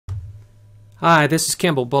Hi, this is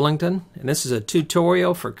Campbell Bullington, and this is a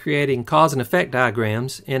tutorial for creating cause and effect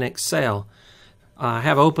diagrams in Excel. I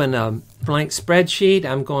have open a blank spreadsheet.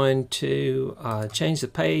 I'm going to change the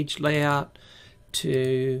page layout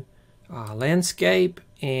to landscape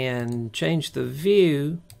and change the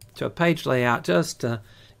view to a page layout just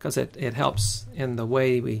because it helps in the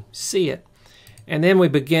way we see it. And then we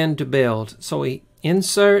begin to build. So we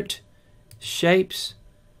insert shapes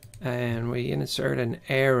and we insert an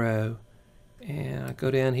arrow. And I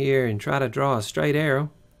go down here and try to draw a straight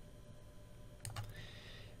arrow.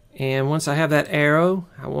 And once I have that arrow,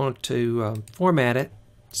 I want to format it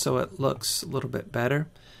so it looks a little bit better.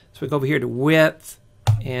 So we go over here to width,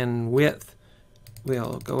 and width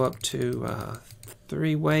we'll go up to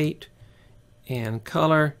 3 weight, and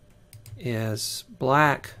color is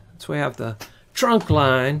black. So we have the trunk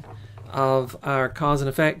line of our cause and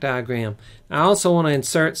effect diagram. I also want to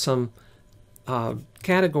insert some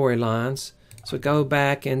category lines. So go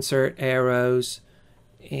back, insert arrows,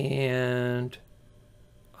 and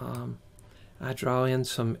I draw in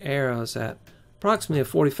some arrows at approximately a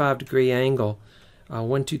 45-degree angle.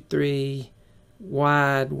 1, 2, 3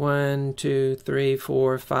 wide, 1, 2, 3,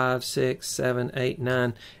 4, 5, 6, 7, 8,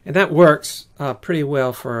 9. And that works pretty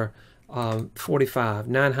well for 45,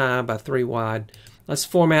 9 high by 3 wide. Let's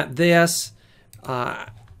format this,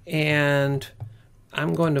 and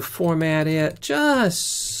I'm going to format it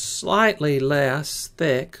just slightly less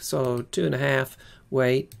thick, so 2.5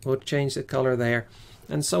 weight. We'll change the color there.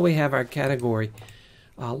 And so we have our category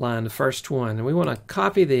line, the first one. And we want to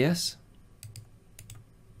copy this,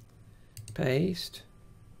 paste,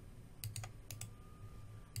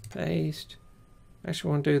 paste. Actually,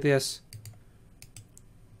 we want to do this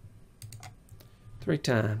 3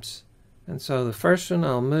 times. And so the first one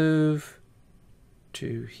I'll move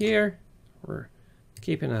to here. We're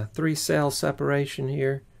keeping a 3-cell separation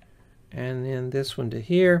here. And then this one to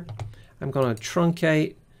here. I'm going to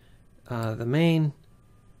truncate the main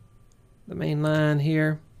line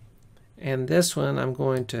here, and this one I'm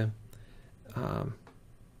going to well,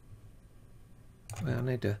 I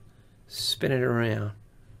need to spin it around.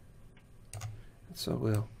 So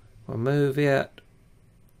we'll move it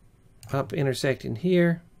up, intersecting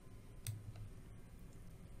here,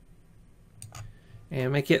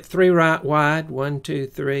 and make it 3 right wide. 1, 2,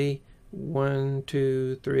 3. 1,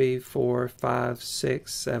 2, 3, 4, 5,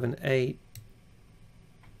 6, 7, 8,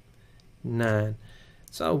 9.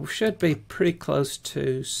 So should be pretty close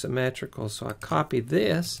to symmetrical. So I copy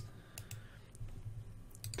this,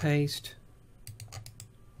 paste,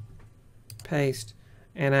 paste,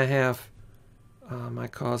 and I have my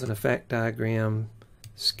cause and effect diagram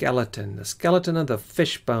skeleton. The skeleton of the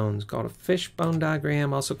fish bones, called a fishbone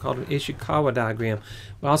diagram, also called an Ishikawa diagram.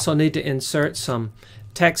 We also need to insert some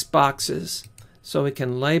text boxes so we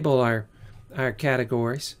can label our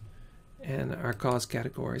categories and our cause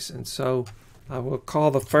categories. And so I will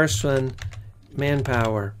call the first one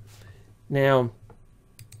manpower. Now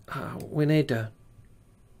we need to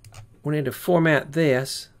format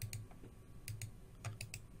this,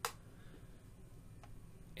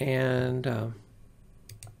 and I'm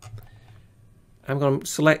going to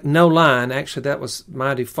select no line. Actually, that was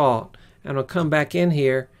my default. And I'll come back in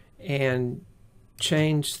here and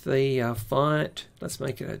change the font. Let's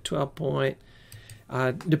make it a 12 point.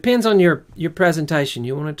 Depends on your presentation.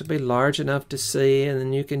 You want it to be large enough to see, and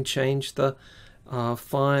then you can change the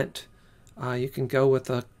font. You can go with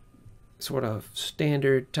a sort of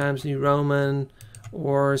standard Times New Roman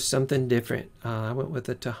or something different. I went with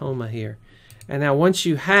the Tahoma here. And now once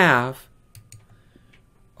you have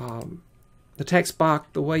the text box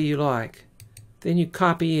the way you like, then you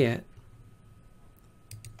copy it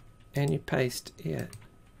and you paste it.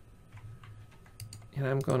 And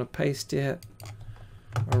I'm going to paste it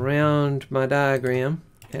around my diagram,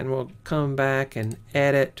 and we'll come back and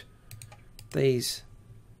edit these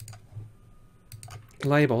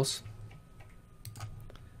labels.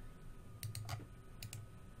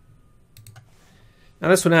 Now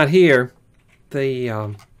this one out here, the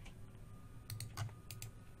I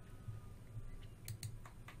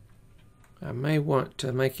may want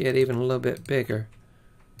to make it even a little bit bigger.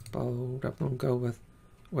 Bold. I'm going to go with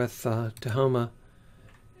Tahoma,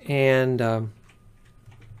 and on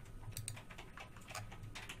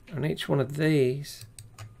each one of these,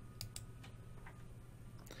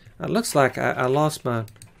 it looks like I lost my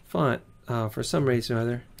font for some reason or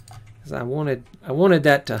other, because I wanted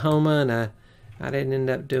that Tahoma, and I didn't end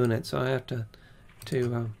up doing it, so I have to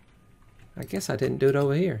I guess I didn't do it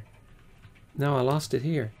over here. No, I lost it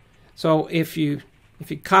here. So if you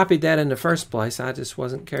copied that in the first place, I just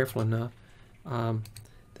wasn't careful enough, then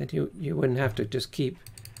you wouldn't have to just keep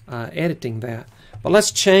editing that. But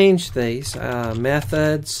let's change these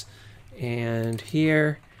methods, and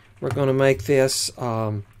here we're going to make this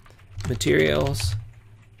materials.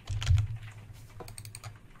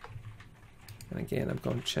 And again, I'm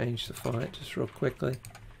going to change the font just real quickly.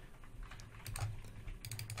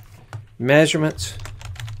 Measurements.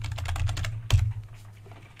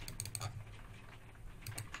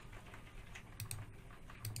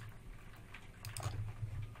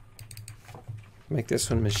 Make this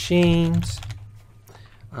one machines.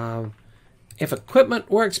 If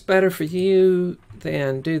equipment works better for you,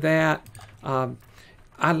 then do that.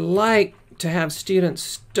 I like to have students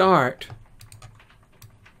start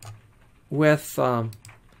with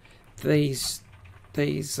these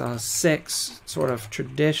 6 sort of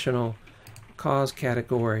traditional cause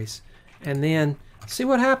categories, and then see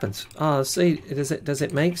what happens. See, does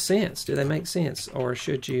it make sense? Do they make sense, or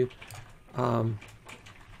should you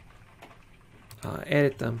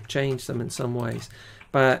edit them, change them in some ways?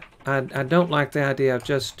 But I don't like the idea of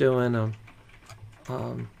just doing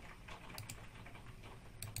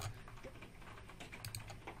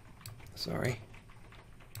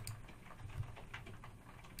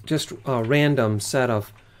just a random set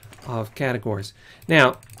of categories.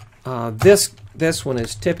 Now, this one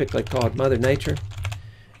is typically called Mother Nature,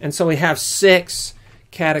 and so we have 6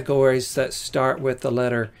 categories that start with the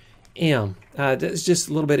letter M. It's just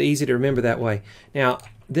a little bit easy to remember that way. Now,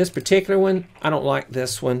 this particular one, I don't like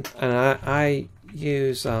this one, and I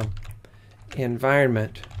use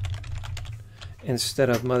environment instead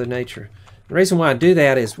of Mother Nature. The reason why I do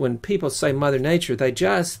that is when people say Mother Nature, they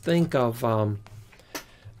just think of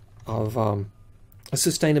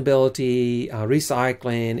sustainability,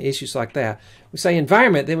 recycling, issues like that. We say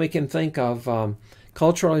environment, then we can think of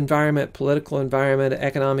cultural environment, political environment,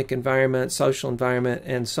 economic environment, social environment,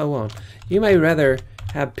 and so on. You may rather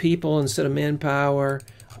have people instead of manpower,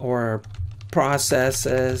 or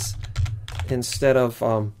processes instead of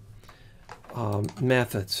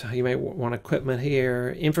methods. You may want equipment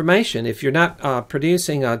here. Information. If you're not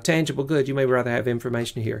producing a tangible good, you may rather have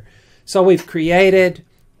information here. So we've created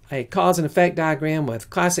a cause and effect diagram with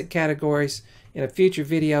classic categories. In a future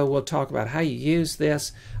video, we'll talk about how you use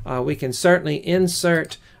this. We can certainly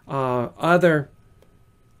insert other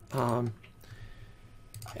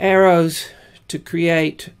arrows to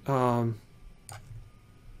create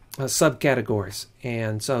subcategories.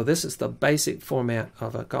 And so this is the basic format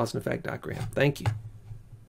of a cause and effect diagram. Thank you.